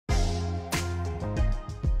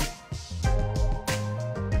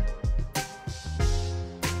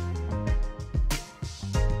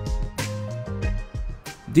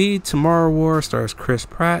The Tomorrow War stars Chris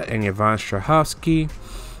Pratt and Yvonne Strahovski,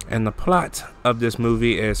 and the plot of this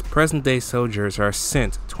movie is present-day soldiers are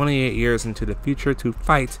sent 28 years into the future to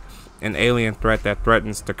fight an alien threat that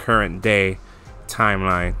threatens the current day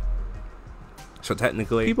timeline. So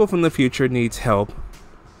technically, people from the future needs help.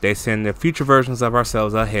 They send the future versions of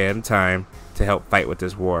ourselves ahead in time to help fight with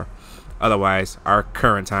this war. Otherwise, our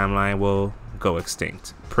current timeline will go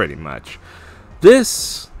extinct, pretty much.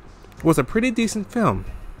 This was a pretty decent film.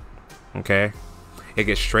 Okay, it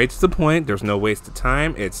gets straight to the point. There's no waste of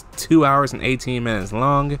time. It's 2 hours and 18 minutes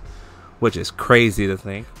long, which is crazy to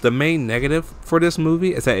think. The main negative for this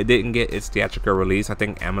movie is that it didn't get its theatrical release. I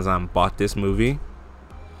think Amazon bought this movie,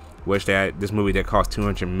 which this movie that cost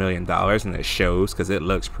 $200 million, and it shows because it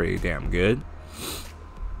looks pretty damn good.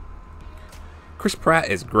 Chris Pratt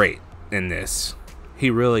is great in this. He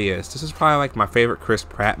really is. This is probably like my favorite Chris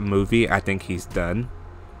Pratt movie I think he's done.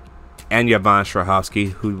 And Yvonne Strahovski,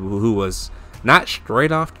 who was not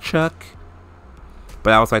straight off Chuck,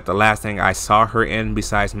 but that was like the last thing I saw her in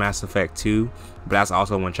besides Mass Effect 2. But that's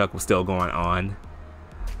also when Chuck was still going on.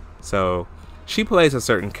 So she plays a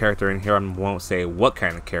certain character in here. I won't say what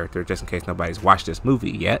kind of character, just in case nobody's watched this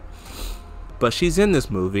movie yet. But she's in this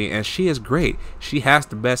movie, and she is great. She has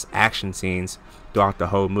the best action scenes throughout the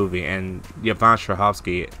whole movie, and Yvonne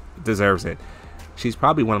Strahovski deserves it. She's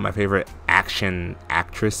probably one of my favorite action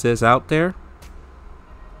actresses out there.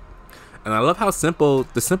 And I love how simple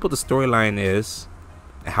the storyline is,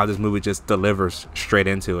 and how this movie just delivers straight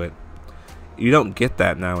into it. You don't get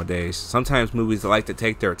that nowadays. Sometimes movies like to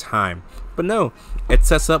take their time, but no, it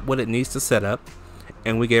sets up what it needs to set up,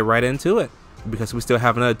 and we get right into it, because we still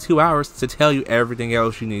have another 2 hours to tell you everything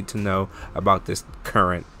else you need to know about this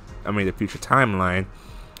the future timeline,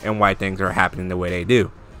 and why things are happening the way they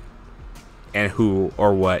do, and who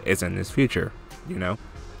or what is in this future, you know.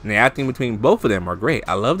 And the acting between both of them are great.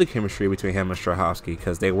 I love the chemistry between him and Strahovski,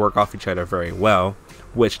 because they work off each other very well,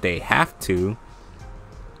 which they have to,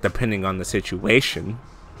 depending on the situation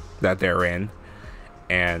that they're in,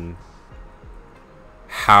 and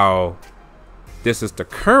how this is the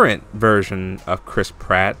current version of Chris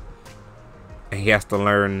Pratt, and he has to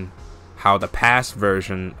learn how the past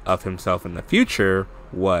version of himself in the future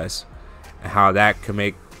was, and how that could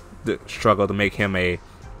make the struggle to make him a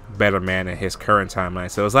better man in his current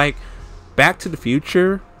timeline. So it's like Back to the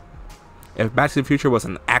Future, if Back to the Future was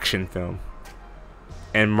an action film,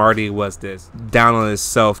 and Marty was this down on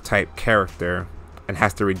himself type character and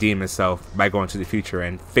has to redeem himself by going to the future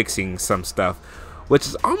and fixing some stuff, which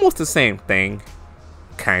is almost the same thing,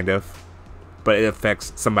 kind of, but it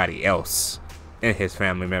affects somebody else and his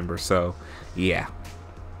family member. So yeah,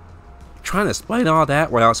 trying to explain all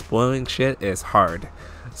that without spoiling shit is hard.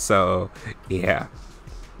 So yeah,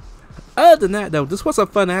 other than that though, this was a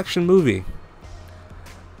fun action movie.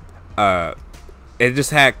 It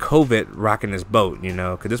just had COVID rocking his boat, you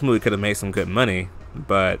know, because this movie could have made some good money,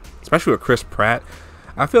 but especially with Chris Pratt,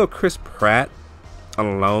 I feel Chris Pratt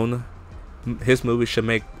alone, his movie should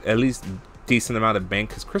make at least decent amount of bank,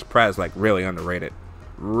 because Chris Pratt is like really underrated.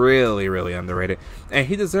 Really underrated, and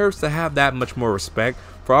he deserves to have that much more respect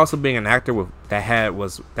for also being an actor that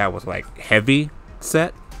was like heavy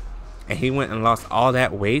set, and he went and lost all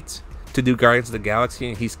that weight to do Guardians of the Galaxy,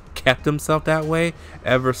 and he's kept himself that way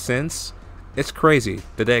ever since. It's crazy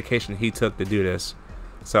the dedication he took to do this,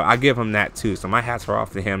 so I give him that too. So my hats are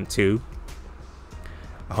off to him too.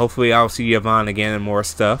 Hopefully I'll see Yvonne again and more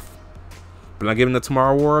stuff, but I'm giving the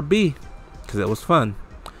Tomorrow War a B because it was fun.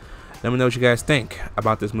 Let me know what you guys think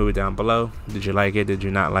about this movie down below. Did you like it? Did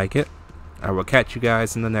you not like it? I will catch you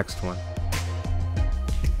guys in the next one.